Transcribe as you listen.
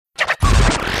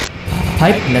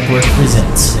Pipe Network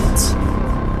presents.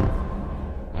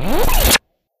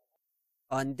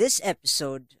 On this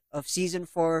episode of Season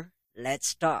 4,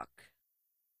 Let's Talk.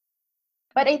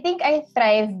 But I think I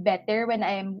thrive better when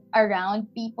I'm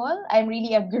around people. I'm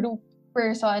really a group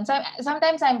person. So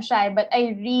sometimes I'm shy, but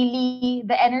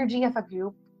the energy of a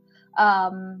group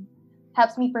um,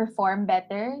 helps me perform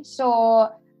better.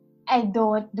 So I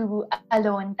don't do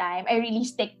alone time. I really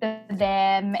stick to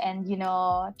them and,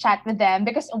 chat with them.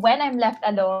 Because when I'm left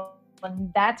alone,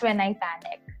 that's when I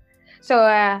panic. So,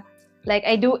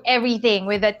 I do everything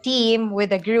with a team,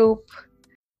 with a group.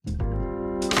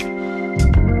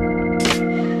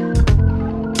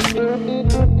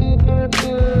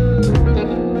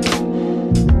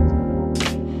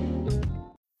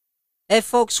 Hey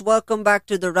folks, welcome back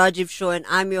to the Rajiv Show, and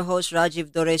I'm your host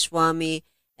Rajiv Doreswamy,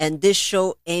 and this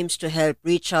show aims to help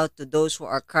reach out to those who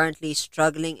are currently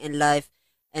struggling in life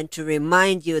and to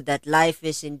remind you that life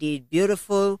is indeed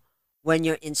beautiful when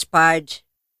you're inspired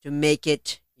to make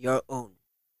it your own.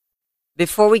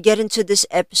 Before we get into this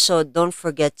episode, don't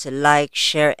forget to like,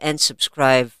 share, and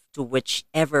subscribe to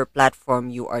whichever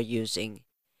platform you are using.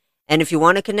 And if you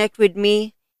want to connect with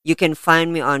me, you can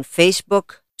find me on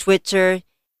Facebook, Twitter,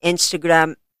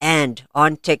 Instagram, and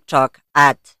on TikTok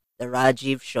at The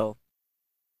Rajiv Show.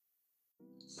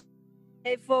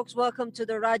 Hey folks, welcome to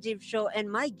The Rajiv Show,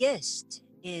 and my guest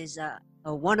is a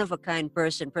one-of-a-kind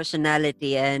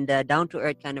personality, and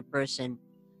down-to-earth kind of person.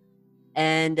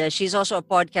 And she's also a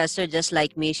podcaster just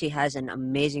like me. She has an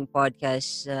amazing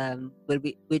podcast,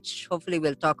 which hopefully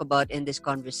we'll talk about in this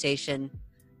conversation.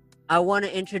 I want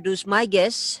to introduce my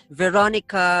guest,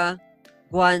 Veronica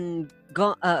Guingon.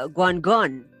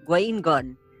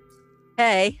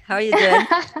 Hey, how are you doing?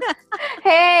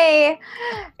 Hey!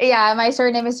 Yeah, my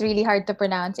surname is really hard to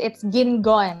pronounce. It's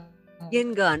Guingon.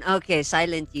 Guingon. Okay,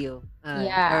 silent U.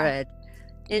 Yeah. All right.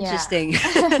 Interesting.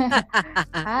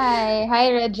 Hi.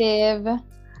 Hi, Rajiv.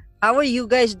 How are you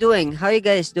guys doing? How are you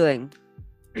guys doing?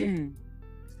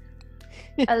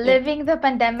 Living the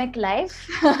pandemic life.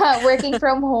 Working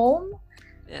from home.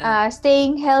 Yeah.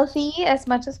 Staying healthy as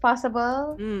much as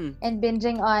possible. Mm, And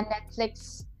binging on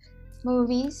Netflix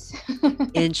movies.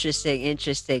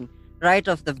 interesting. Right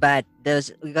off the bat,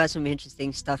 we got some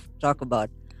interesting stuff to talk about.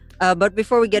 But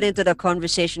before we get into the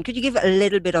conversation, could you give a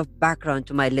little bit of background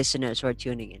to my listeners who are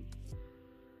tuning in?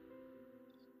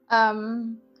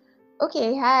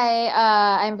 Okay, hi.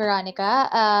 I'm Veronica.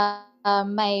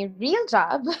 My real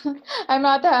job,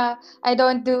 I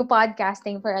don't do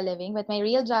podcasting for a living, but my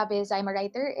real job is I'm a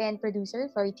writer and producer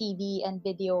for TV and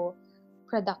video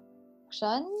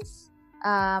productions.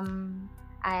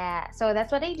 So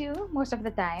that's what I do most of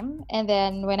the time. And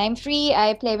then when I'm free,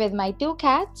 I play with my 2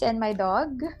 cats and my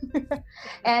dog.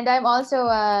 And I'm also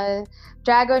a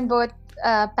dragon boat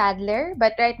paddler,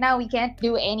 but right now we can't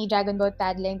do any dragon boat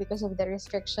paddling because of the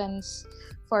restrictions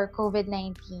for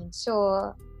COVID-19.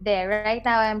 So right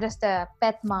now I'm just a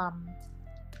pet mom.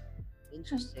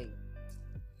 Interesting.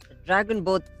 The dragon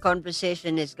boat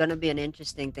conversation is gonna be an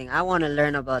interesting thing. I want to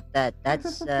learn about that.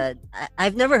 That's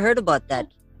I've never heard about that.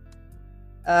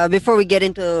 Before we get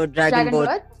into dragon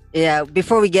boat, yeah.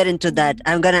 Before we get into that,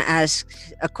 I'm gonna ask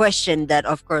a question that,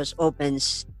 of course,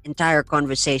 opens entire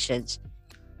conversations.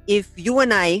 If you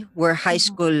and I were high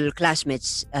school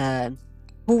classmates,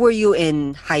 who were you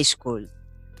in high school?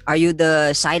 Are you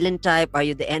the silent type? Are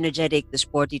you the energetic, the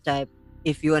sporty type?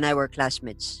 If you and I were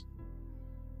classmates.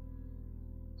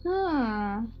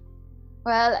 Hmm.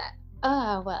 Well,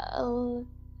 well,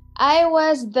 I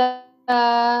was the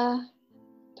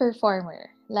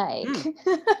performer.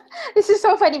 This is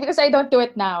so funny because I don't do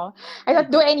it now. I don't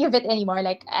do any of it anymore.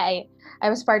 I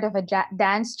was part of a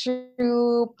dance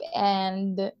troupe,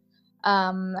 and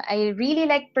I really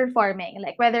like performing,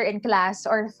 like whether in class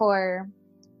or for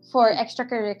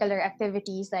extracurricular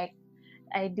activities. Like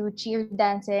I do cheer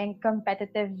dancing,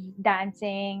 competitive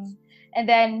dancing, and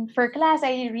then for class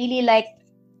I really like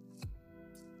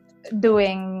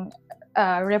doing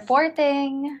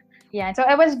reporting. Yeah, so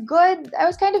I was good. I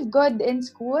was kind of good in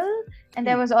school, and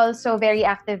I was also very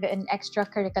active in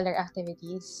extracurricular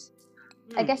activities.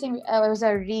 I guess I was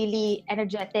a really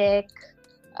energetic,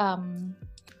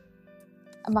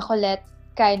 makulit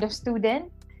kind of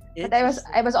student. But I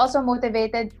was also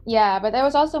motivated. Yeah, but I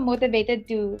was also motivated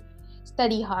to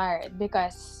study hard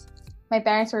because my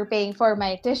parents were paying for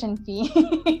my tuition fee.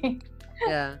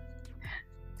 Yeah.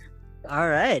 All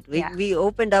right. We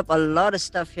opened up a lot of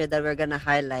stuff here that we're gonna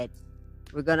highlight.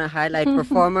 We're gonna highlight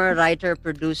performer, writer,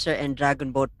 producer, and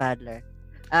dragon boat paddler.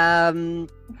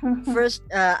 First,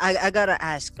 I gotta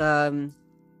ask.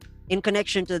 In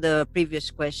connection to the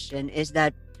previous question, is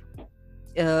that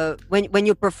when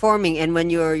you're performing and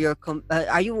when are you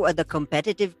the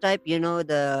competitive type? You know,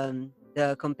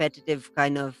 the competitive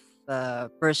kind of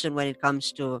person when it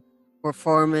comes to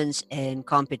performance and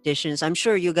competitions. I'm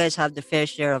sure you guys have the fair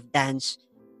share of dance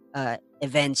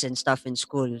events and stuff in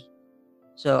school.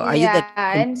 So are you that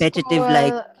Yeah, in competitive,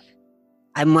 like school.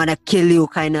 I'm gonna kill you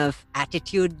kind of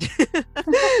attitude?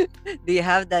 Do you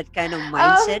have that kind of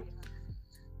mindset?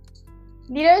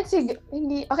 Um, di naman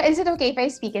hindi, okay, is it okay if I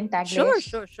speak in Sure, Taglish?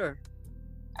 sure, sure.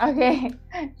 Okay.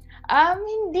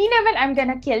 Hindi naman I'm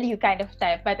gonna kill you kind of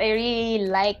type, but I really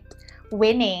like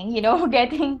winning,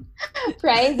 getting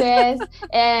prizes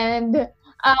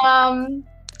um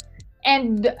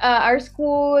our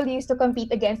school used to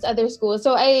compete against other schools.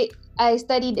 So I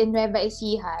studied in Nueva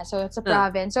Ecija, so it's a Huh.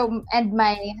 province. So and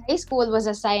my high school was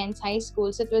a science high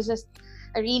school, so it was just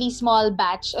a really small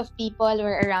batch of people.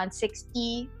 We're around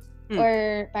 60 Hmm,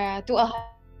 or to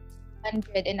 100 in our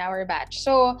batch. So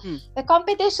the hmm, competition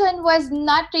was not really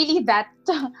that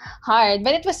hard, but it was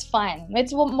fun. It's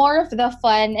more of the fun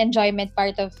enjoyment part of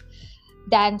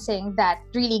dancing that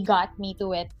really got me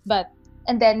to it. But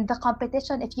and then the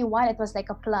competition, if you won, it was like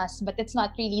a plus, but it's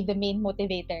not really the main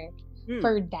motivator hmm,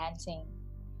 for dancing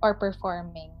or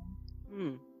performing.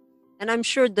 hmm. And I'm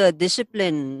sure the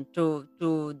discipline to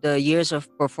the years of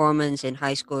performance in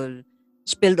high school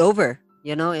spilled over.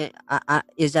 You know,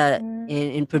 is that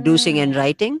in producing and Mm.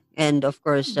 writing, and of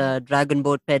course, dragon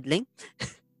boat peddling.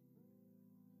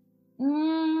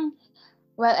 Mm.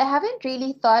 Well, I haven't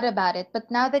really thought about it,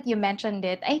 but now that you mentioned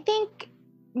it, I think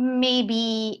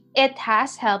maybe it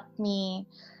has helped me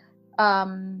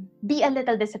be a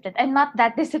little disciplined. I'm not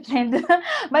that disciplined,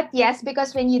 but yes,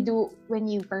 because when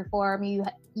you perform,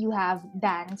 you have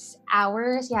dance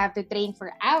hours, you have to train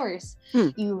for hours, Hmm,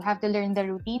 you have to learn the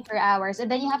routine for hours,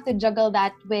 and then you have to juggle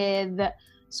that with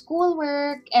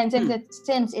schoolwork. And hmm,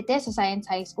 since it is a science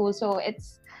high school, so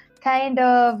it's kind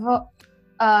of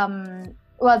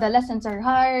well, the lessons are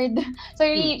hard. So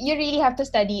hmm, you really have to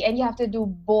study, and you have to do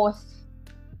both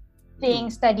hmm,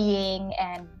 things, studying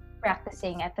and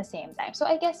practicing at the same time. So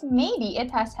I guess maybe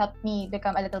it has helped me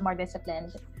become a little more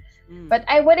disciplined. hmm, But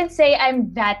I wouldn't say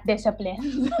I'm that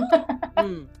disciplined.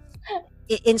 hmm.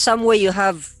 In some way, you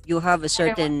have a I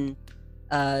don't know. certain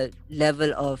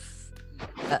level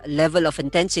of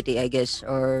intensity, I guess,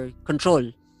 or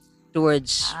control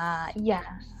towards Yeah.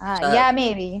 uh, Yeah,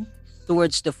 maybe.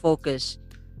 towards the focus.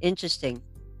 Interesting.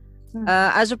 Mm-hmm.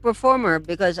 As a performer,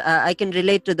 because I can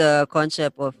relate to the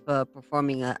concept of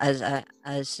performing, as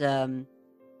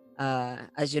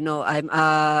you know, I'm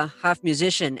a half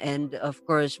musician, and of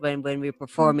course, when we're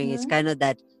performing, it's Mm-hmm. kind of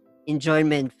that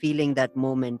enjoyment, feeling that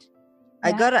moment.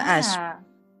 I gotta ask, Yeah.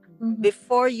 Mm-hmm.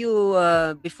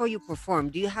 before you perform,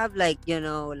 do you have, like,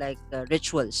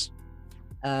 rituals,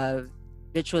 uh,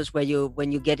 rituals where you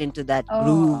when you get into that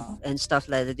groove Oh. and stuff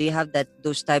like that? Do you have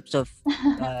those types of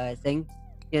thing?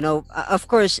 Of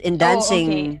course, Oh,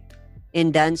 okay.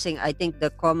 in dancing, I think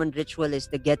the common ritual is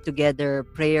the get together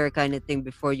prayer kind of thing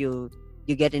before you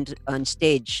get into on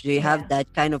stage. Do you have Yeah.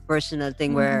 that kind of personal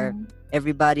thing where Mm-hmm.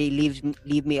 everybody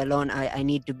leave me alone? I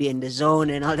need to be in the zone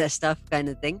and all that stuff kind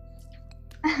of thing.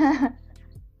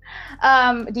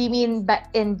 Do you mean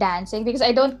in dancing? Because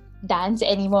I don't dance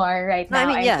anymore right No, I now.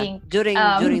 mean, I yeah, think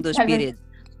during those haven't. period.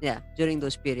 Yeah, during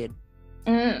those period.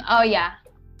 Oh yeah.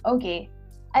 Okay.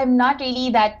 I'm not really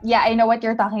that. Yeah, I know what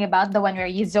you're talking about. The one where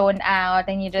you zone out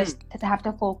and you Hmm. just have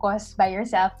to focus by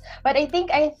yourself. But I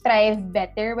think I thrive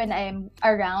better when I'm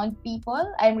around people.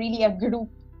 I'm really a group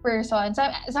person. So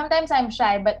sometimes I'm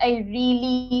shy, but I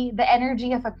really the energy of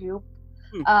a group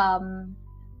Hmm. um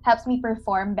helps me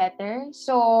perform better.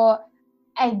 So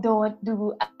I don't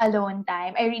do alone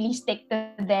time. I really stick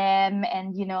to them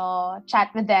and chat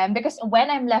with them, because when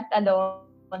I'm left alone,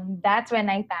 that's when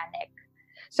I panic.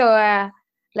 So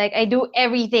like I do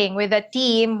everything with a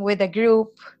team, with a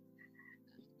group.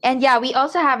 And yeah, we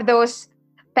also have those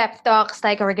pep talks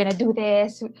like we're gonna do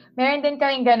this. Meron din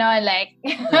kaming ganon, like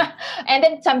Uh, and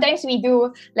then sometimes we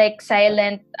do like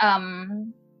silent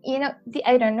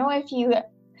I don't know if you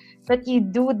but you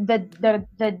do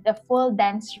the full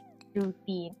dance routine.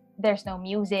 There's no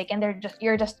music and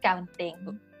you're just counting.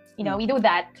 We hmm. do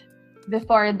that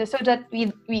before so that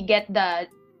we get the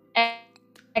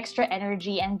extra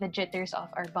energy and the jitters off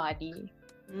our body.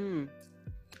 Hmm.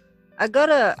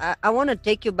 I want to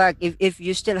take you back, if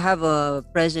you still have a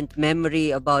present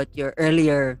memory about your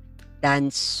earlier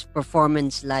dance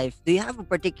performance life. Do you have a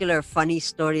particular funny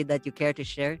story that you care to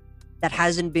share that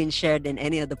hasn't been shared in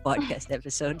any of the podcast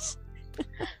episodes?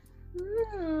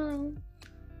 Hmm.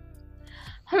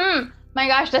 Hmm. My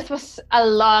gosh, this was a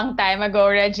long time ago,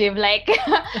 Rajiv. Like,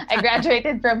 I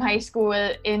graduated from high school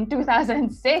in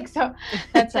 2006, so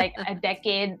that's like a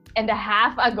decade and a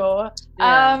half ago.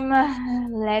 Yeah.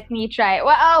 Let me try.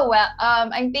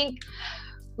 I think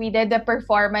we did the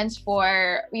performance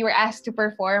for, we were asked to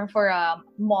perform for a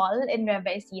mall in Nueva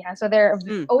Ecija. So there are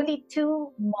Mm, only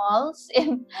two malls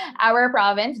in our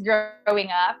province growing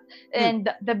up.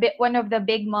 And mm, one of the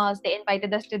big malls, they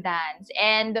invited us to dance.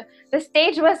 And the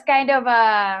stage was kind of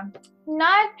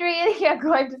not really a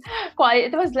good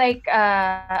quality. It was like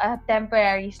a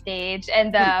temporary stage,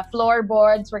 and the mm,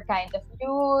 floorboards were kind of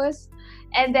loose.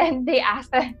 And then they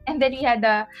asked us, and then we had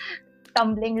a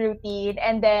tumbling routine.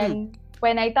 And mm. then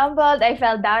when I tumbled, I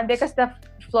fell down because the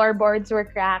floorboards were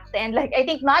cracked. And like, I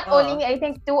think not only Oh. me, I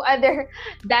think two other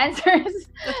dancers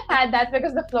had that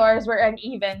because the floors were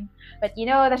uneven. But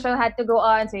the show had to go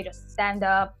on, so you just stand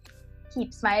up,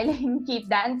 keep smiling, keep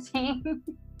dancing.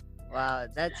 Wow,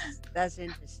 that's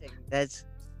interesting.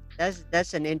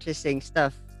 That's an interesting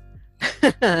stuff.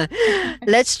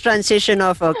 Let's transition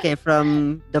off, okay,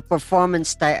 from the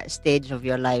performance stage of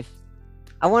your life.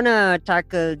 I want to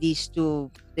tackle these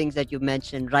two things that you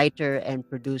mentioned, writer and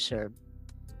producer.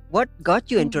 What got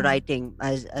you into Mhm. writing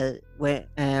as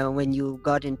when you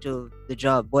got into the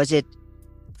job? Was it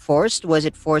forced? Was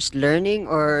it forced learning,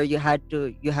 or you had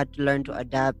to learn to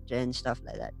adapt and stuff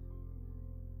like that?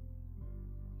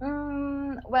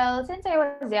 Well, since I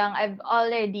was young, I've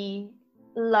already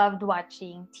loved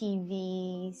watching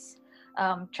TVs,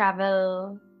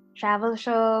 travel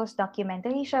shows,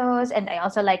 documentary shows, and I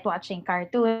also liked watching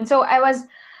cartoons. So I was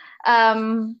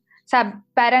parang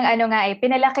ano nga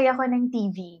pinalaki ako ng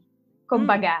TV. Mm,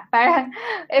 Kumbaga, parang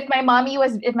if my mom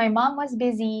was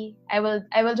busy, I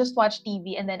will just watch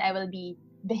TV, and then I will be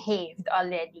behaved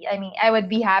already. I mean, I would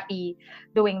be happy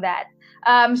doing that.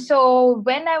 So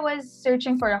when I was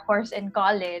searching for a course in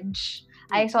college,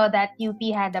 mm, I saw that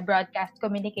UP had a broadcast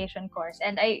communication course,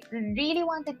 and I really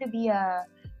wanted to be a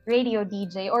radio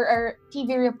DJ or a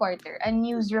TV reporter, a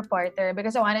news reporter,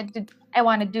 because I want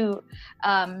to do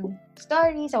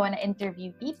stories. I want to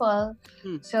interview people.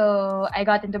 mm, So I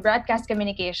got into broadcast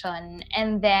communication,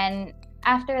 and then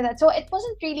after that, so it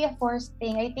wasn't really a forced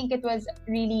thing. I think it was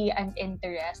really an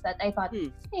interest that I thought,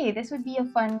 mm. hey, this would be a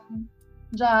fun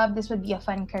job. This would be a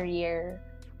fun career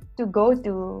to go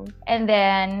to. And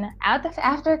then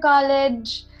after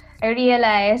college, I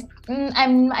realized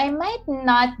I might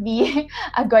not be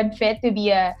a good fit to be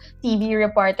a TV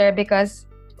reporter, because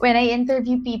when I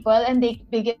interview people and they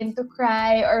begin to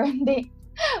cry, or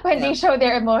when they Yeah, show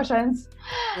their emotions,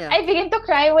 yeah. I begin to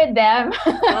cry with them.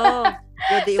 Oh,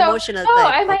 you're the So emotional no,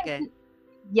 type. I might. Okay.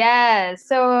 Yeah,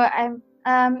 so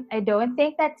I don't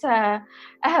think that's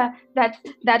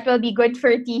that will be good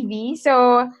for TV.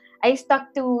 So I stuck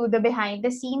to the behind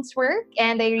the scenes work,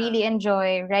 and I Ah, really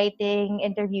enjoy writing,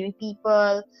 interviewing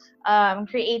people,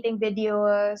 creating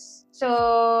videos.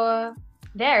 So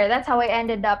that's how I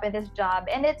ended up in this job,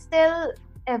 and it's still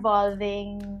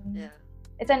evolving. yeah,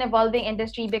 It's an evolving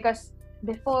industry, because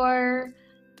before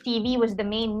TV was the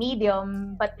main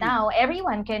medium, but mm, now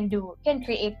everyone can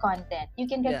create content. You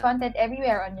can get yeah, content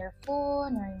everywhere on your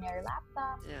phone or on your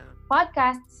laptop. yeah.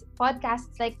 Podcasts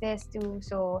like this too.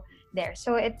 So there.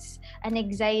 So it's an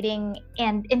exciting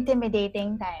and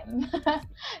intimidating time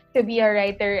to be a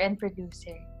writer and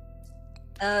producer.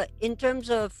 In terms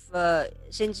of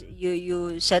since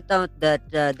you set out that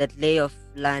lay of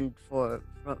land for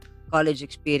college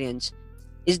experience,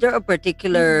 is there a Mm-hmm.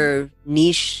 particular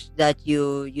niche that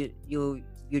you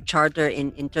charter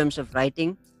in terms of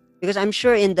writing? Because I'm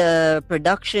sure in the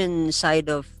production side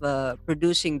of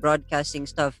producing broadcasting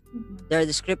stuff, Mm-hmm. there are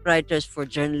the script writers for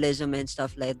journalism and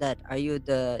stuff like that. Are you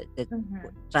the Mm-hmm.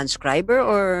 transcriber,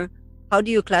 or how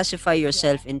do you classify Yeah.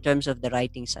 yourself in terms of the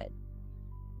writing side?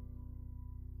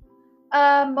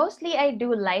 Mostly I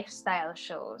do lifestyle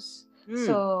shows. Hmm.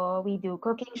 So we do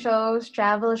cooking shows,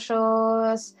 travel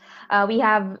shows.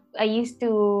 I used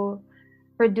to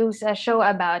produce a show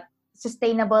about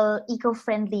sustainable,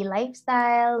 eco-friendly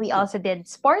lifestyle. We Hmm. also did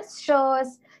sports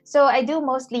shows. So I do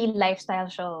mostly lifestyle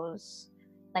shows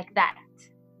like that. Oh,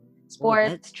 that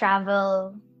Sports,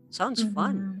 travel. sounds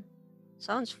fun. Mm-hmm.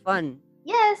 Sounds fun.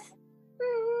 Yes.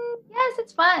 Yes,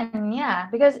 it's fun. Yeah,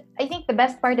 because I think the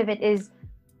best part of it is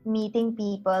meeting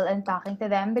people and talking to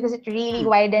them, because it really Hmm.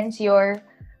 widens your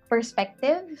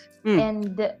perspective Hmm.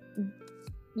 and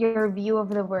your view of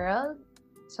the world.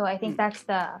 So I think Hmm. that's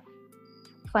the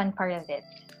fun part of it.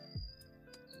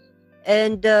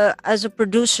 And as a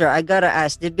producer, I gotta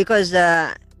ask it because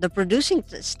the producing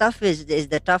stuff is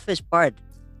the toughest part.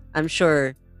 I'm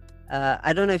sure.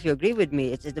 I don't know if you agree with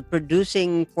me. It's the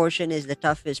producing portion is the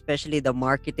toughest, especially the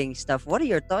marketing stuff. What are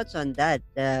your thoughts on that?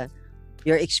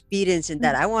 Your experience in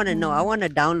that? I want to know. I Mhm. want to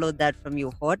download that from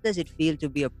you. What does it feel to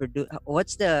be a producer?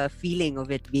 What's the feeling of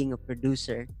it being a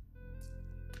producer?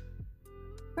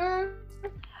 Hmm.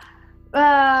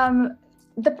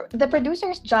 The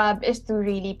producer's job is to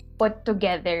really put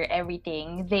together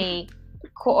everything. They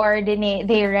coordinate,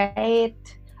 they write.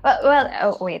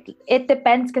 Oh wait, it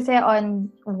depends kasi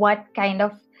on what kind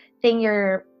of thing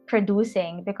you're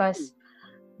producing because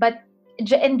but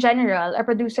in general, a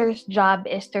producer's job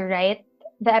is to write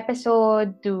the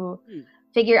episode, to Hmm.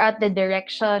 figure out the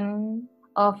direction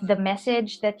of the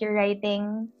message that you're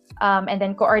writing, and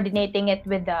then coordinating it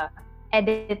with the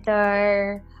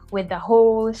editor, with the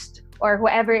host, or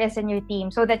whoever is in your team,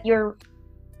 so that your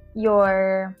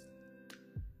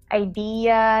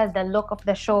idea, the look of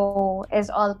the show is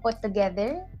all put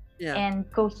together Yeah. and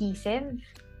cohesive.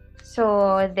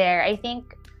 So there, I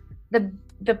think the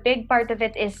big part of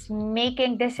it is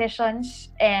making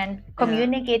decisions and Yeah.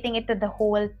 communicating it to the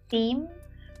whole team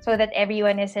so that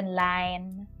everyone is in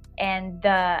line and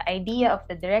the idea of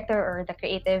the director or the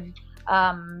creative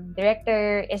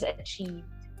director is achieved.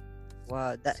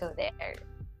 Wow. That So there.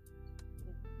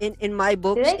 in my Did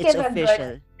books, I it's give a good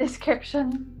official. description?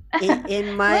 In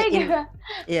Did my I give in a...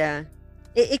 yeah,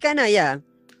 it kind of yeah.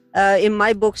 In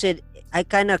my books, it I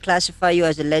kind of classify you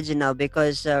as a legend now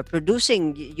because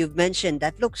producing. You've mentioned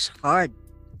that looks hard.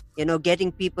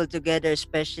 Getting people together,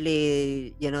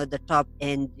 especially the top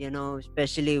end.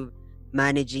 Especially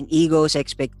managing egos,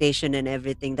 expectation, and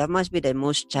everything. That must be the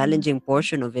most challenging Mhm.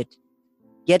 portion of it.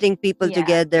 Getting people Yeah.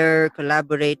 together,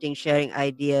 collaborating, sharing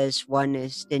ideas. One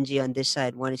is stingy on this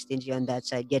side, one is stingy on that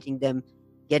side. Getting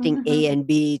A and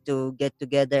B to get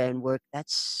together and work.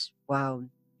 That's wow.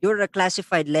 You're a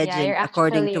classified Yeah, you're legend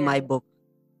according actually to my right. book.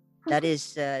 That is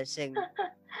saying,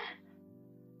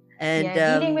 and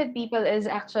Yeah, dealing with people is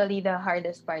actually the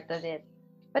hardest part of it.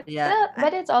 yeah,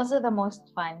 But it's also the most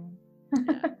fun.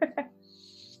 yeah.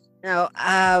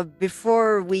 Now,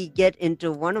 before we get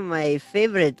into one of my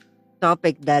favorite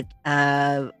topic that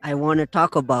I want to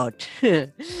talk about,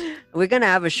 we're gonna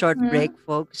have a short break, Mhm.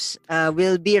 folks.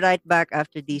 We'll be right back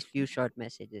after these few short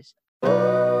messages.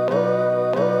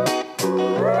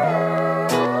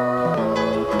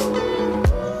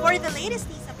 For the latest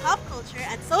news sa pop culture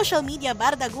at social media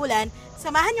bardagulan,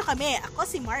 samahan nyo kami. Ako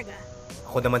si Marga.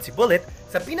 Ako naman si Bullet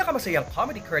sa pinakamasayang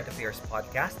comedy current affairs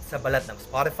podcast sa balat ng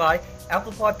Spotify,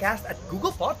 Apple Podcast at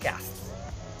Google Podcasts.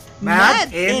 Mad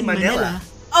in Manila.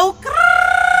 Oh,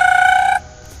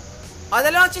 O,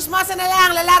 dalawang chismosa na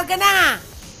lang, lalarga na!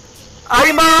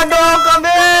 Ay, manong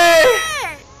kami!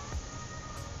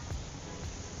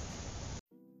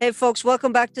 Hey, folks,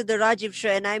 welcome back to the Rajiv Show,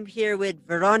 and I'm here with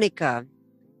Veronica.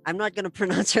 I'm not gonna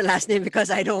pronounce her last name because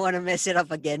I don't want to mess it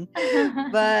up again.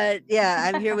 But yeah,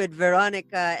 I'm here with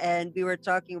Veronica, and we were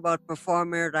talking about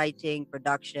performer writing,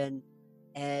 production,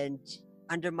 and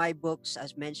under my books,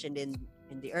 as mentioned in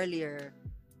the earlier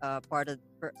part of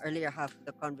earlier half of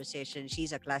the conversation,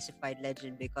 she's a classified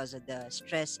legend because of the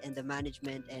stress and the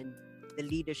management and the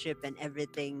leadership and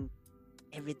everything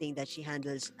that she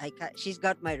handles. She's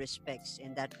got my respects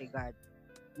in that regard.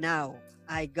 Now,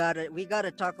 we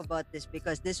gotta talk about this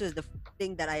because this was the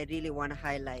thing that I really want to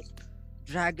highlight.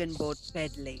 Dragon boat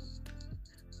peddling.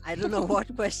 I don't know what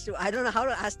question. I don't know how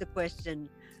to ask the question.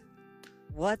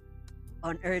 What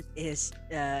on earth is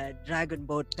dragon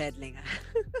boat peddling?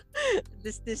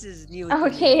 This is new to me.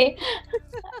 Okay.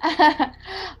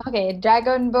 Okay,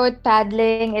 dragon boat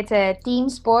paddling, it's a team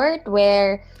sport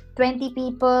where 20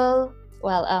 people,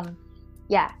 well,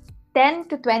 yeah, 10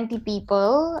 to 20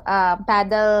 people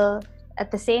paddle at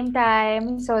the same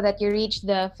time so that you reach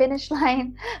the finish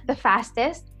line the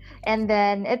fastest. And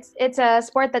then it's a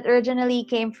sport that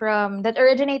originated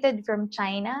from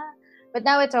China, but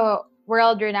now it's a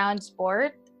world renowned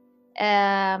sport.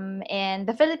 And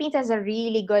the Philippines has a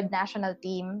really good national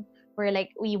team where like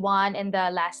we won in the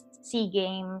last SEA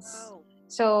Games. Wow.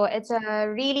 So it's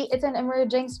an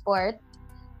emerging sport.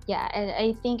 Yeah, and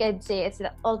I think I'd say it's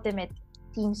the ultimate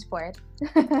team sport.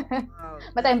 Wow.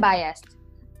 But I'm biased.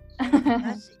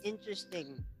 That's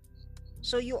interesting.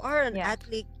 So you are an Yeah.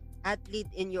 athlete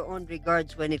in your own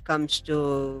regards when it comes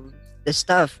to the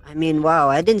stuff. I mean, wow,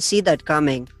 I didn't see that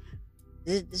coming.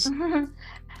 This,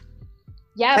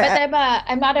 Yeah, but I,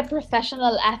 I'm not a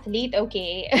professional athlete,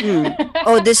 okay? Hmm.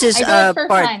 Oh, this is I do it for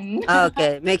part. fun.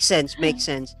 Okay, makes sense. Makes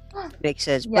sense. Makes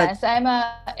sense. But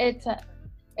Yes,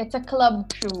 it's a club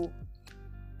crew,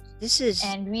 this is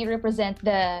and we represent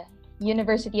the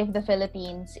University of the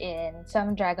Philippines in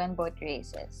some dragon boat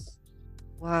races.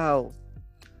 wow.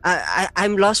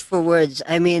 I'm lost for words.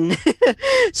 I mean,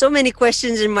 so many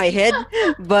questions in my head,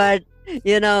 but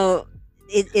you know,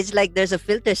 it's like there's a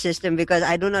filter system because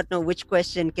I do not know which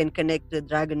question can connect to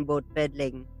dragon boat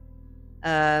peddling.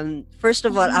 First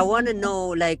of all, I want to know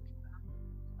like,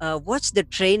 what's the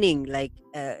training like?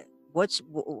 How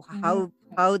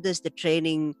does the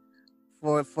training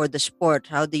for the sport?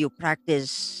 How do you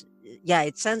practice? Yeah,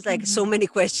 it sounds like so many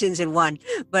questions in one.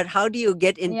 But how do you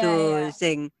get Yeah, into yeah.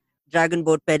 saying dragon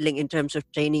boat pedaling in terms of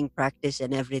training, practice,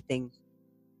 and everything?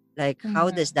 Like,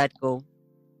 how does that go?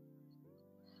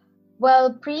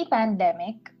 Well,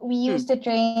 pre-pandemic, we Hmm. used to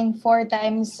train 4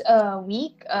 times a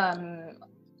week, on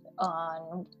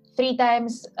 3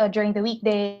 times during the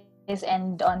weekdays,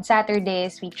 and on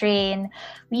Saturdays we train.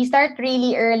 We start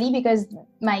really early because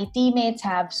my teammates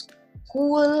have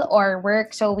school or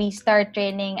work, so we start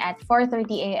training at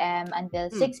 4:30 a.m. until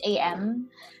Hmm. 6 a.m.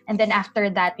 And then after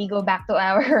that, we go back to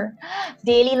our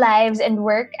daily lives and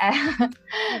work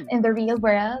Hmm. in the real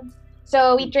world.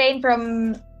 So Hmm. we train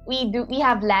from we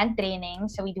have land training,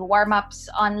 so we do warm-ups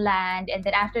on land, and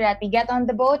then after that we get on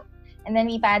the boat, and then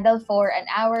we paddle for an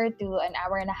hour to an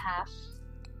hour and a half.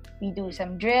 We do Hmm.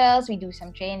 some drills, we do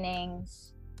some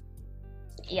trainings.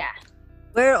 Yeah.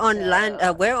 Where on land?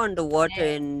 So Where on the water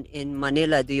there. in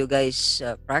Manila do you guys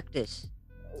practice?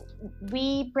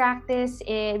 We practice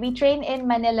we train in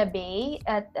Manila Bay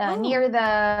at Oh, near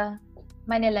the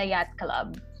Manila Yacht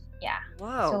Club. Yeah. So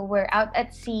wow, we're out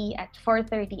at sea at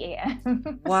 4:30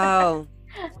 a.m. wow,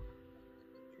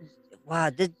 wow!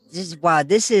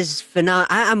 This is phenomenal.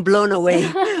 I'm blown away.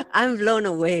 I'm blown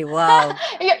away. Wow.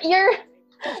 your, your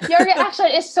your reaction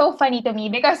is so funny to me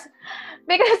because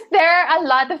there are a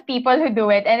lot of people who do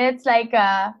it, and it's like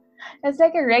a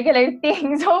regular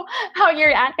thing. So how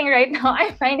you're acting right now,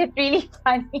 I find it really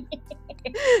funny.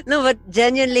 No, but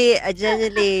genuinely,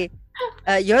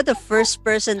 you're the first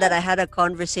person that I had a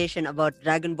conversation about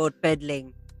dragon boat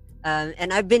peddling.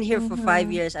 And I've been here for five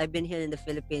Mm-hmm. years. I've been here in the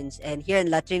Philippines, and here in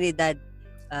La Trinidad,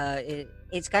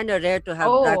 it's kind of rare to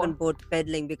have dragon Oh, boat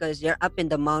peddling because you're up in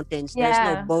the mountains. There's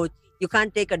no yeah. boat. You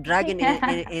can't take a dragon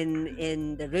Yeah.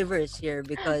 in the rivers here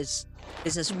because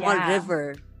it's a small Yeah.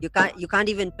 river. You can't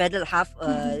even pedal half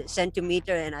a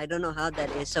centimeter, and I don't know how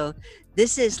that is. So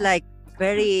this is like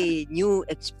very new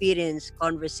experience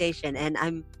conversation, and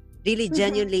I'm really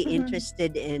genuinely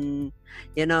interested in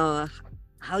you know h-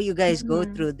 how you guys go Mhm.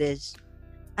 through this.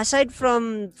 Aside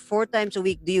from 4 times a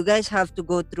week, do you guys have to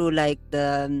go through like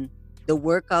the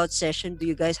workout session? Do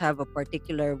you guys have a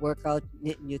particular workout,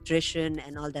 nutrition,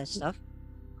 and all that stuff?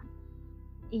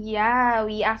 Yeah,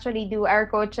 we actually do. Our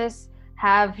coaches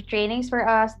have trainings for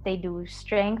us. They do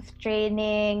strength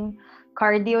training,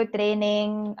 cardio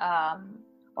training,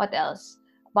 what else?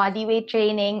 Body weight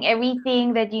training,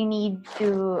 everything that you need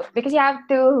to, because you have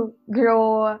to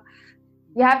grow,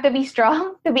 you have to be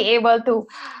strong to be able to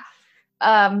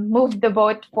move the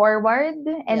boat forward,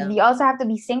 and Yeah, you also have to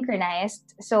be synchronized.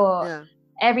 So yeah,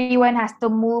 everyone has to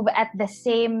move at the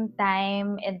same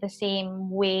time in the same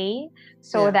way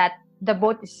so yeah. that the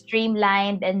boat is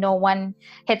streamlined and no one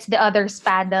hits the other's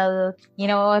paddle,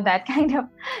 that kind of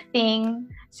thing.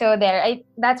 So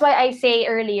that's why I say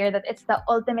earlier that it's the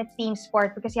ultimate team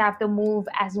sport, because you have to move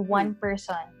as Hmm. one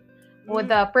person. With Mm.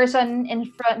 the person in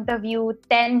front of you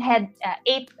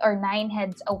 8 or 9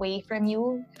 heads away from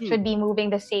you Hmm. should be moving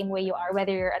the same way you are,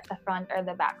 whether you're at the front or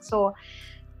the back. So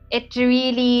it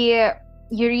really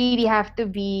you really have to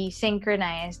be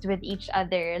synchronized with each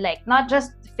other, like not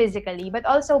just physically but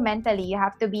also mentally. You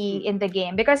have to be Hmm. in the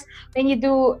game, because when you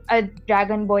do a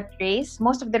dragon boat race,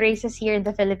 most of the races here in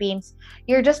the Philippines,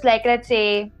 you're just like, let's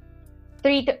say,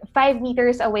 3 to 5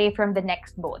 meters away from the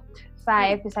next boat, Hmm.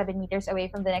 5 to 7 meters away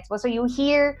from the next boat. So you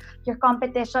hear your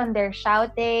competition, they're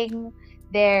shouting.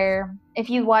 If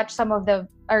you watch some of the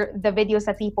videos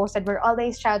that we posted, we're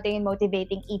always shouting and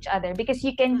motivating each other, because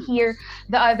you can Hmm. hear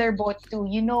the other boat too.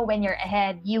 You know when you're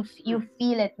ahead. You Hmm.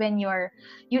 feel it when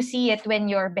you see it when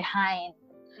you're behind.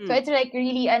 So Hmm. it's like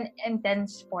really an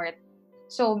intense sport.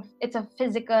 So it's a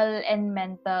physical and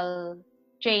mental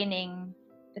training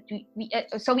that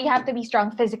so we have to be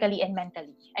strong physically and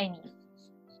mentally. I mean.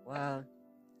 Wow,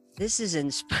 this is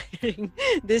inspiring.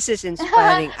 This is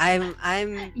inspiring.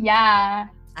 Yeah.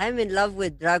 I'm in love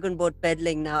with dragon boat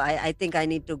peddling now. I think I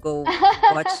need to go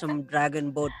watch some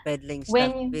dragon boat peddling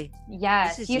stuff. This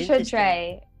Yes, is you should interesting.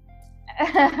 try.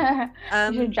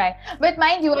 You should Um. try. But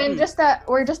mind you, Hmm.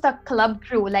 we're just a club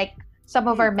crew. Like some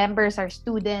of Hmm. our members are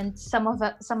students. Some of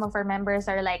our members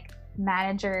are like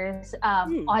managers,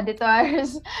 Hmm.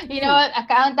 auditors,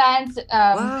 accountants,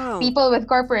 Wow. people with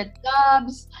corporate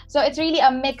jobs. So it's really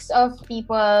a mix of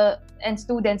people and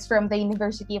students from the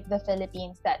University of the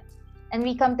Philippines and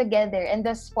we come together, and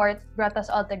the sport brought us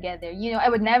all together. I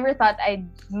would never thought I'd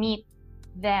meet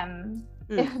them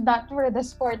if not for the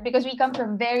sport, because we come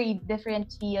from very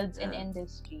different fields and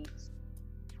industries.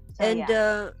 So And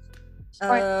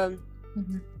sport. um,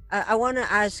 Mhm. I want to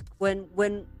ask,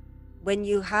 when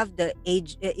you have the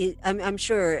age, I'm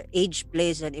sure age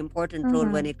plays an important role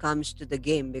when Mhm. it comes to the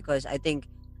game, because I think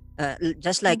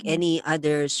just like Mhm. any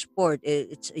other sport,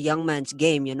 it's a young man's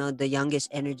game. The youngest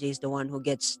energy is the one who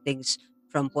gets things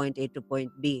from point A to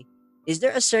point B. Is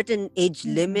there a certain age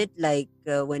Mhm. limit, like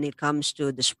when it comes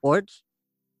to the sports,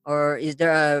 or is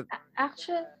there a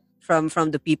Actually,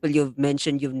 from the people you've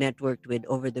mentioned you've networked with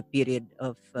over the period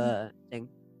of thing?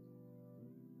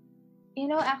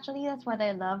 actually, that's what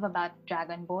I love about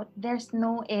Dragon Boat. There's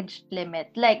no age limit.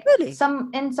 Like Really?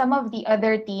 some of the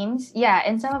other teams, yeah,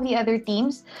 in some of the other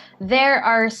teams, there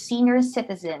are senior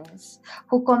citizens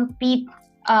who compete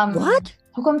What?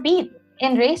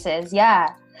 in races.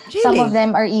 Yeah. Some of Really?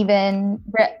 them are even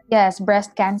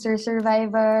breast cancer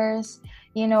survivors,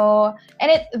 and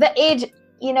the age,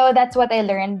 that's what I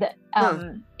learned Huh.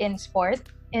 in sport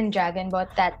in Dragon Boat,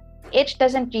 that age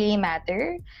doesn't really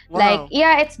matter. Like, Wow.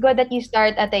 yeah, it's good that you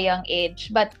start at a young age,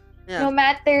 but Yeah. no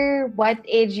matter what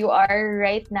age you are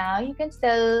right now, you can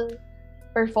still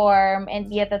perform and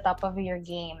be at the top of your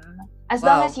game. As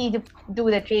long as Wow. you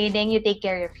do the training, you take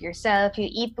care of yourself, you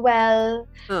eat well,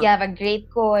 Huh. you have a great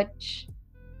coach.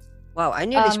 Wow. I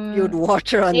nearly spewed Um,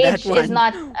 water on that age is one.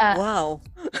 not, Wow.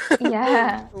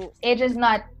 yeah, Oh, age is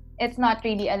not, it's not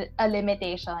really a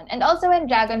limitation. And also in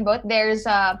Dragon Boat, there's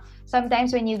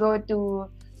sometimes when you go to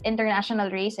international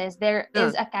races, there huh.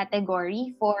 is a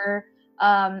category for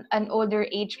an older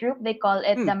age group. They call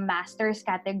it Hmm. the masters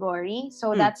category.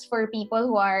 So Hmm. that's for people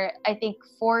who are, I think,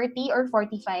 40 or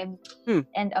 45 Hmm.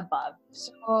 and above.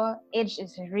 So age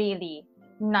is really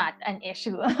not an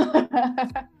issue.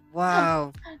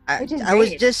 Wow. I Which is I was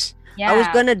great. just I was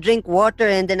Yeah. gonna drink water,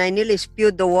 and then I nearly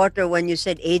spewed the water when you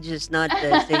said age is not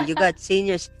the thing. You got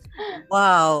seniors.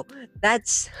 Wow.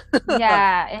 That's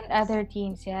Yeah, in other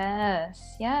teams,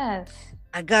 yes, yes.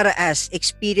 I gotta ask,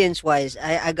 experience wise,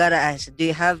 I gotta ask, do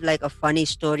you have like a funny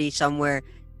story somewhere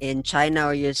in China,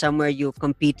 or you somewhere you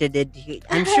competed it?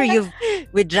 I'm sure you've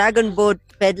with Dragon Boat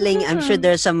pedaling. I'm sure Hmm.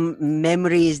 there's some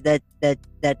memories that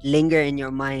linger in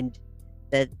your mind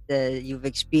that you've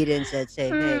experienced that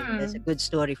say, hey, that's a Hmm. good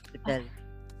story to A, tell.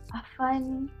 a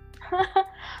funny,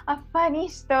 a funny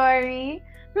story.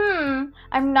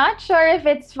 I'm not sure if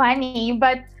it's funny,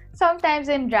 but sometimes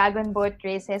in Dragon Boat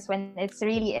races, when it's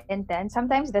really intense,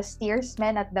 sometimes the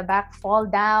steersmen at the back fall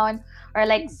down, or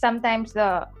like sometimes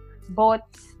the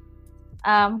boats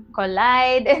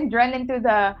collide and run into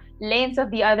the lanes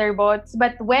of the other boats.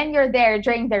 But when you're there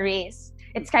during the race,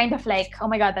 it's kind of like, oh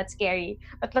my god, that's scary.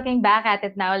 But looking back at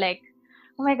it now, like,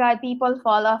 oh my god, people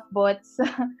fall off boats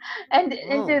and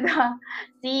Oh, into the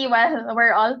sea while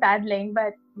we're all paddling.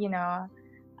 But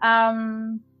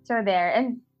so there.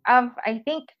 And I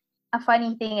think a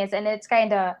funny thing is, and it's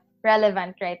kind of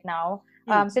relevant right now,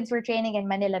 hmm, since we're training in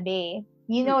Manila Bay,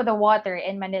 hmm, the water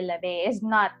in Manila Bay is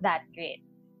not that great.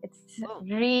 It's oh,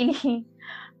 really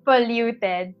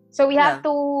polluted. So yeah,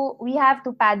 we have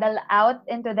to paddle out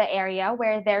into the area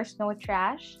where there's no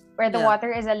trash, where the yeah,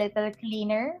 water is a little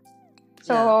cleaner.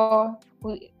 yeah, So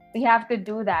we have to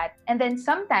do that. And then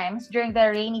sometimes during the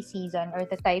rainy season or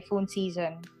the typhoon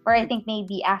season, or I hmm, think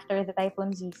maybe after the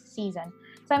typhoon season,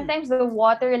 hmm, sometimes the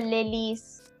water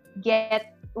lilies get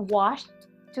washed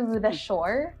to the hmm,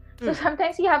 shore. So hmm.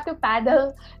 sometimes you have to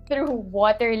paddle through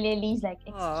water lilies, like,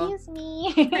 Aw. excuse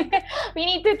me, we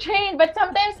need to train. But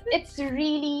sometimes it's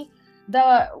really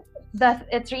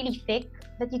it's really thick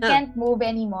that you Huh. can't move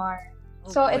anymore.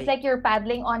 Oh So it's boy. like you're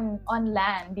paddling on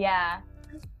land. Yeah.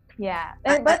 Yeah.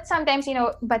 I But sometimes,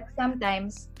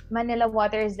 Manila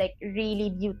water is like really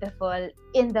beautiful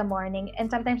in the morning. And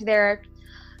sometimes there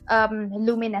are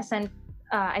luminescent,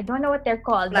 I don't know what they're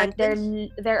called, but planktons?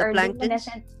 there The are planktons?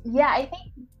 luminescent. Yeah,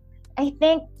 I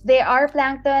think they are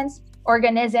planktons,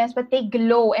 organisms, but they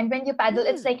glow. And when you paddle,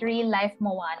 it's Hmm. like real life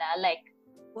Moana, like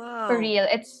for Wow. real.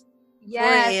 It's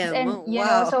 4 yes, a.m. and Oh,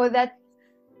 wow. so that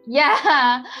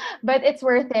yeah, but it's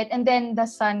worth it. And then the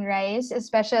sunrise,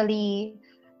 especially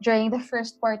during the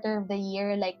first quarter of the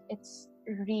year, like it's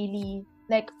really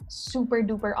like super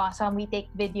duper awesome. We take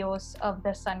videos of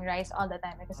the sunrise all the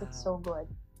time because it's Wow. so good.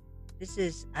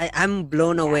 I'm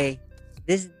blown Yeah. away.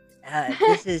 This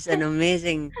this is an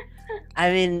amazing.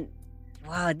 I mean,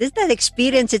 Wow, that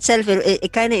experience itself,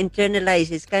 it kind of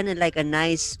internalized. It's kind of like a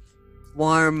nice,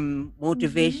 warm, Mm-hmm.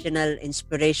 motivational,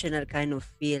 inspirational kind of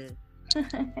feel.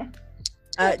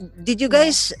 Did you Yes.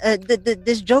 guys?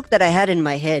 This joke that I had in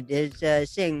my head is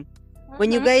saying,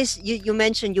 when you Mm-hmm. guys, you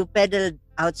mentioned you pedaled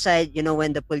outside,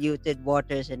 when the polluted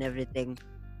waters and everything.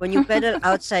 When you pedal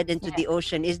outside into Yes. the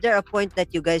ocean, is there a point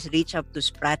that you guys reach up to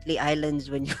Spratly Islands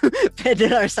when you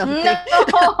pedal or something? No,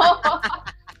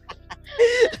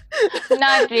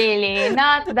 not really.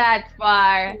 Not that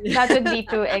far. That would be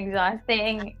too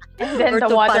exhausting. And then Or the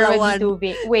to water would be Palawan? too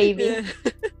wavy. Yeah.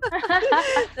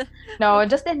 No,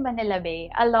 just in Manila Bay,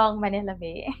 along Manila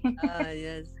Bay.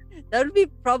 Yes. That would be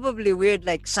probably weird.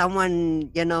 Like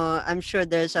someone, I'm sure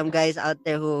there's some guys out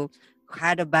there who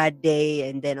had a bad day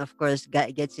and then, of course,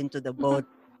 gets into the boat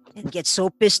and gets so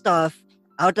pissed off.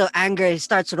 Out of anger, he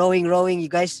starts rowing, rowing. You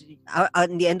guys, out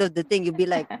in the end of the thing, you'd be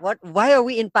like, "What? Why are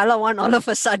we in Palawan all of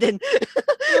a sudden?"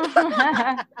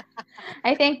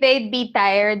 I think they'd be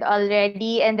tired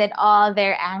already, and then all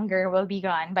their anger will be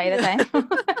gone by the Yeah, time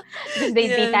because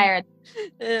they'd be yeah, tired.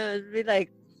 yeah. It'd be like,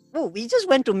 "Oh, we just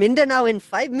went to Mindanao in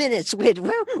 5 minutes. Wait,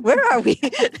 where are we?"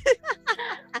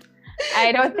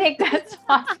 I don't think that's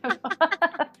possible.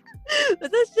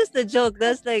 But that's just a joke.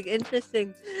 That's like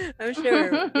interesting. I'm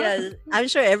sure. Yeah, I'm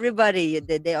sure everybody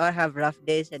they all have rough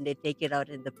days and they take it out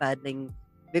in the paddling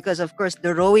because of course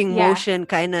the rowing Yeah. motion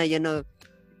kind of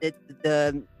the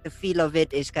the feel of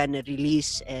it is kind of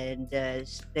release and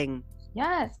thing.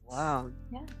 Yes. Wow.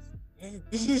 Yes.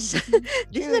 This is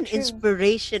this is True, an true.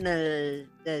 inspirational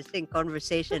thing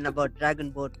conversation about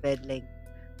dragon boat pedaling.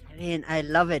 I mean, I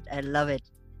love it. I love it.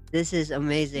 This is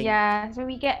amazing. Yeah, so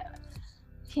we can't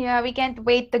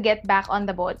wait to get back on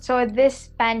the boat. So this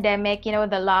pandemic,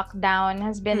 the lockdown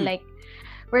has been Hmm. like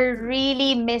we're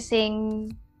really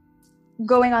missing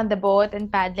going on the boat and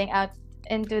paddling out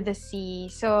into the sea.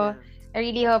 So Yeah. I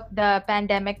really hope the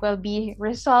pandemic will be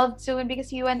resolved soon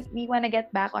because we want to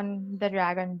get back on the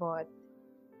dragon boat.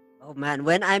 Oh man,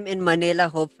 when I'm in Manila,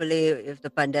 hopefully, if the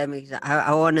pandemic,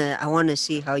 I wanna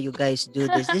see how you guys do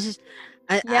this. This is,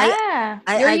 I, I, Yeah.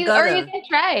 I Or you gotta. can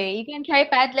try. You can try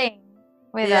paddling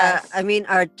with Yeah, I us. mean,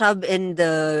 our tub in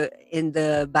the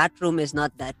bathroom is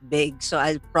not that big, so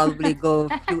I'll probably go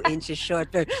a few inches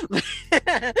shorter.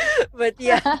 But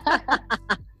yeah,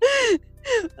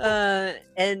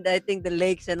 and I think the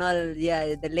lakes and all,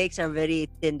 yeah, the lakes are very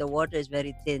thin. The water is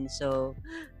very thin, so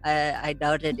I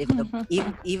doubt it. If the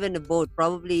even the boat,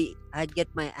 probably I'd get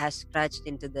my ass scratched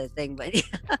into the thing. But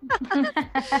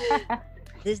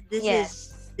this this Yes. is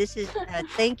this is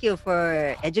thank you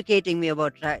for educating me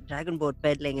about dragon boat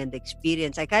pedaling and the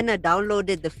experience. I kind of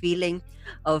downloaded the feeling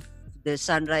of the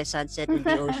sunrise sunset in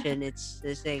the ocean. It's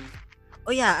this thing.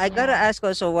 Oh yeah, I gotta Yeah. ask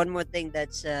also one more thing.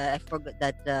 That's I forgot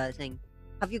that thing.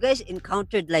 Have you guys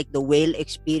encountered like the whale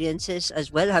experiences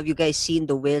as well? Have you guys seen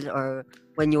the whale, or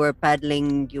when you were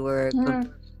paddling, you were Mm,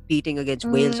 competing against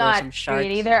whales or not some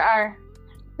really. sharks? There are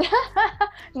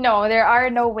no, there are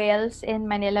no whales in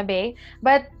Manila Bay.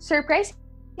 But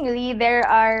surprisingly, there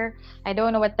are, I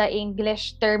don't know what the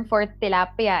English term for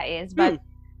tilapia is, but Hmm.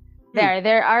 Hmm.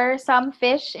 there are some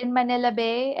fish in Manila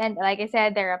Bay, and like I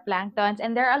said, there are planktons,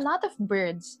 and there are a lot of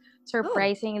birds. Oh.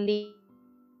 Surprisingly,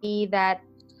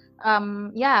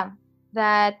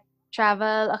 that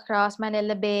travel across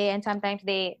Manila Bay, and sometimes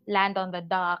they land on the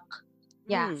dock.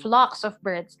 Yeah, Hmm. flocks of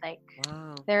birds. Like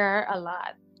Wow. there are a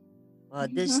lot.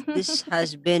 This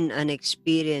has been an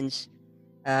experience.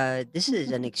 This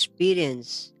is an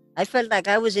experience. I felt like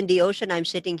I was in the ocean. I'm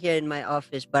sitting here in my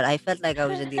office, but I felt like I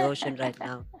was in the ocean right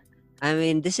now. I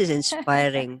mean, this is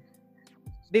inspiring.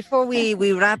 Before we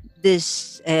wrap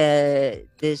this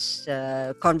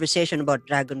conversation about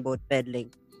dragon boat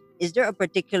pedaling, is there a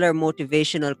particular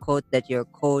motivational quote that your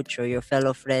coach or your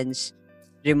fellow friends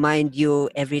remind you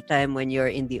every time when you're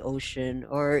in the ocean,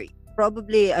 or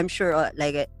probably I'm sure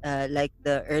like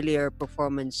the earlier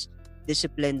performance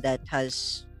discipline that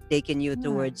has taken you Hmm.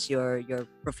 towards your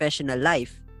professional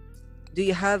life? Do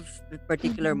you have a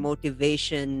particular Mhm.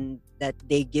 motivation that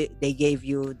they gave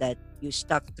you that you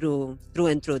stuck through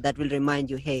and through, that will remind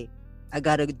you, hey, I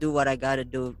gotta do what I gotta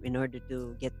do in order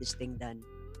to get this thing done,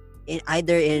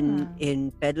 either Hmm.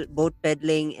 boat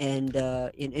peddling and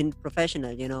in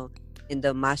professional, in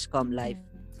the masscom life.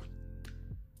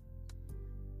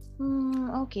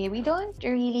 Mhm. Okay, we don't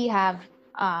really have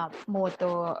a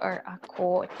motto or a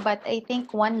quote, but I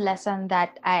think one lesson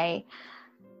that I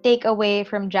take away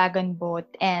from Dragon Boat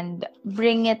and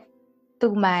bring it to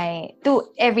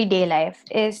everyday life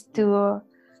is to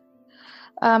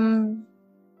um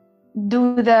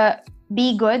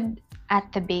be good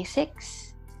at the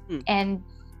basics Hmm. and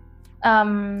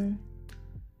um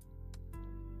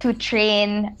to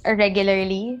train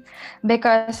regularly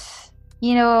because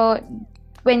you know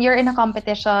when you're in a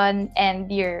competition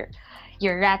and you're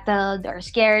rattled or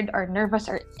scared or nervous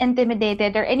or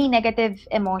intimidated or any negative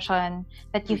emotion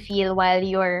that you feel while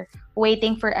you're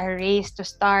waiting for a race to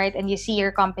start and you see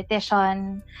your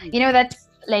competition, that's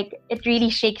like it really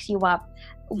shakes you up.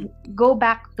 Go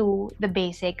back to the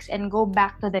basics and go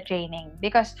back to the training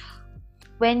because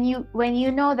when you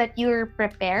know that you're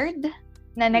prepared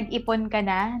na nag-ipon ka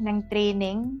na ng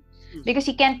training because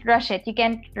you can't rush it. You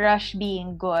can't rush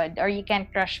being good or you can't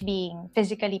rush being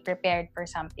physically prepared for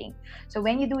something. So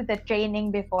when you do the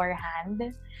training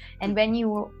beforehand and when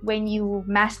you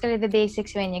master the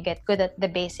basics, when you get good at the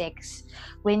basics,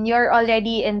 when you're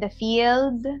already in the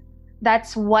field,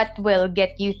 that's what will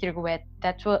get you through it.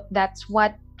 That's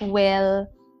what will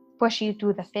push you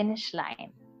to the finish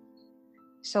line.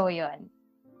 So yun.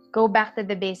 Go back to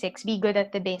the basics, be good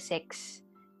at the basics,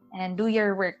 and do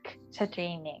your work sa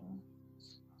training.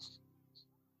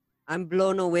 I'm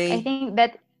blown away. I think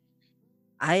that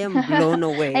I am blown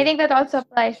away. I think that also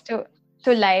applies to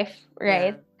life,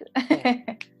 right?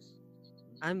 Yeah.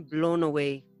 I'm blown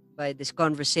away by this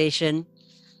conversation.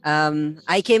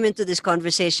 I came into this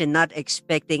conversation not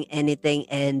expecting anything,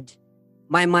 and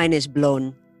my mind is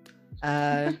blown.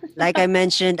 Like I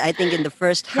mentioned, I think in the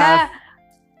first half,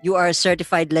 you are a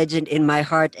certified legend in my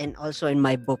heart and also in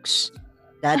my books.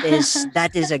 That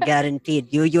is a guaranteed.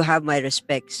 You have my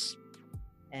respects.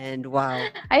 And wow.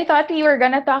 I thought we were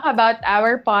gonna talk about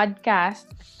our podcast.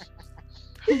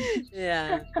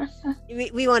 Yeah.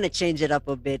 We want to change it up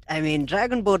a bit. I mean,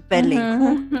 dragon boat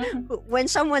peddling. When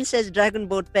someone says dragon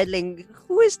boat peddling,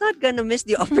 who is not going to miss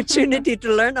the opportunity to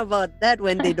learn about that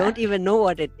when they don't even know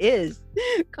what it is?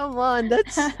 Come on,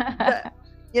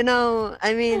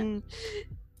 I mean,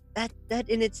 that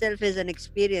in itself is an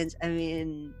experience. I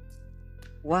mean,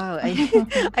 wow,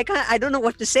 I don't know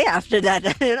what to say after that.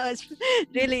 It's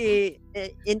really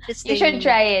interesting. You should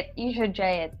try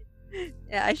it.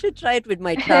 Yeah, I should try it with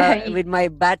my with my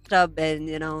bathtub and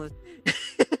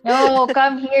No,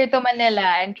 come here to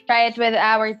Manila and try it with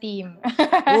our team.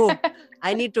 Oh,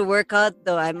 I need to work out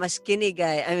though. I'm a skinny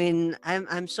guy. I mean,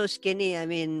 I'm so skinny. I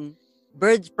mean,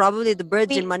 probably the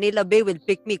birds in Manila Bay will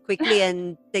pick me quickly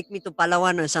and take me to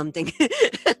Palawan or something.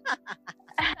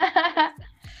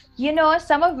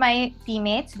 Some of my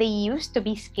teammates, they used to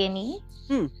be skinny.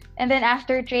 And then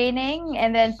after training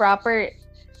and then proper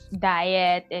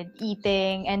diet and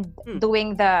eating and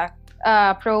doing the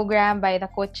program by the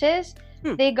coaches,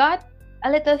 they got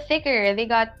a little thicker.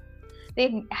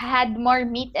 They had more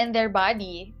meat in their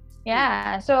body.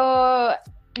 Yeah. So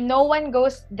no one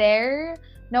goes there.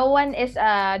 No one is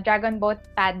a dragon boat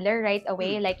paddler right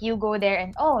away. Like you go there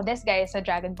and this guy is a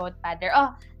dragon boat paddler.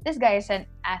 Oh, this guy is an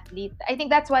athlete. I think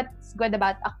that's what's good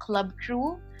about a club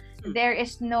crew. There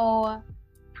is no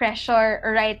pressure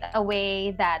right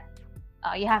away that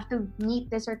you have to meet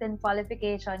this certain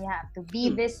qualification. You have to be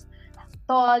this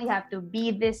tall. You have to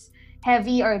be this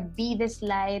heavy or be this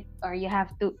light. Or you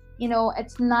have to,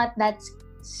 it's not that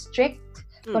strict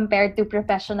compared to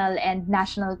professional and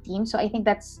national teams. So I think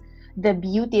that's the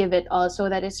beauty of it also,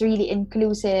 that it's really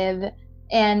inclusive.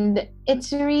 And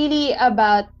it's really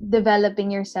about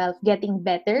developing yourself, getting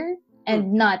better,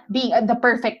 and not being the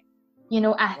perfect,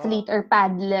 athlete or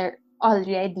paddler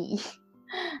already.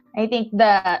 I think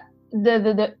the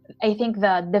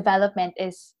development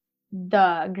is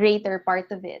the greater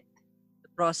part of it. The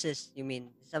process, you mean?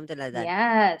 Something like that.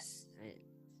 Yes.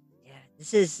 Yeah.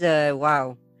 This is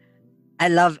wow. I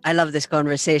love this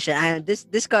conversation.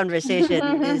 This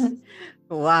conversation is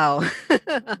wow.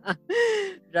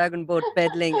 Dragon boat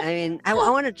peddling. I mean, I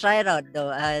want to try it out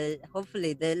though.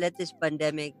 Hopefully they let this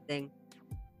pandemic thing,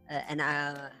 and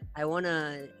I want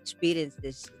to experience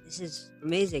this. This is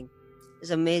amazing.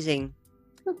 It's amazing.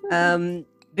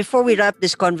 Before we wrap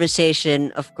this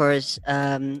conversation, of course,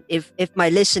 if my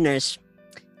listeners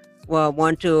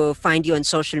want to find you on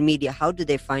social media, how do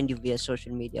they find you via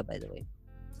social media? By the way.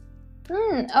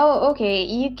 Okay.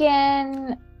 You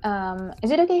can.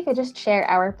 Is it okay if I just share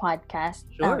our podcast?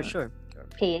 Sure.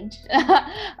 Page.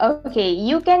 Okay,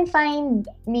 you can find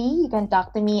me, you can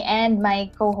talk to me and my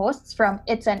co-hosts from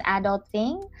It's an Adult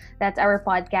Thing. That's our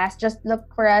podcast. Just look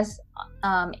for us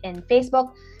in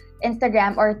Facebook,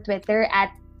 Instagram, or Twitter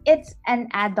at It's an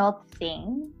Adult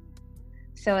Thing.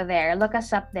 So there, look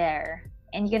us up there.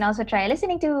 And you can also try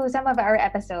listening to some of our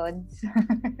episodes.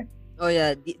 Oh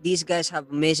yeah, these guys have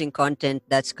amazing content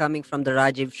that's coming from the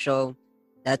Rajiv Show.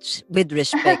 That's with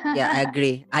respect. Yeah, I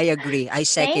agree. I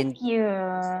second. Thank you.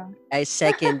 I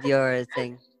second your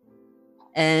thing.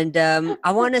 And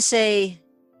I want to say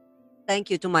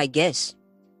thank you to my guests.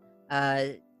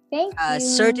 Thank you.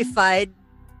 certified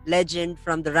legend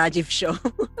from the Rajiv Show,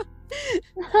 That's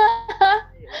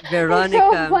so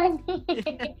Veronica.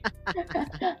 funny.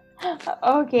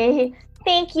 Okay.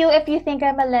 Thank you if you think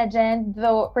I'm a legend,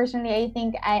 though personally I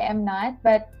think I am not,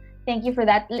 but thank you for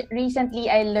that. Recently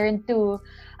I learned to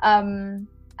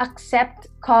accept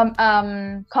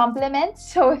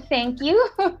compliments, so thank you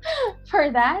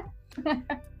for that.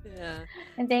 Yeah.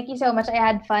 And thank you so much. I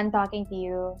had fun talking to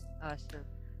you. Awesome.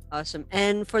 Awesome.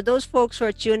 And for those folks who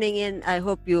are tuning in, I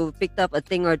hope you picked up a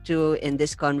thing or two in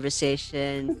this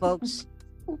conversation. Folks,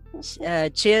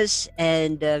 cheers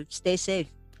and stay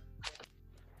safe.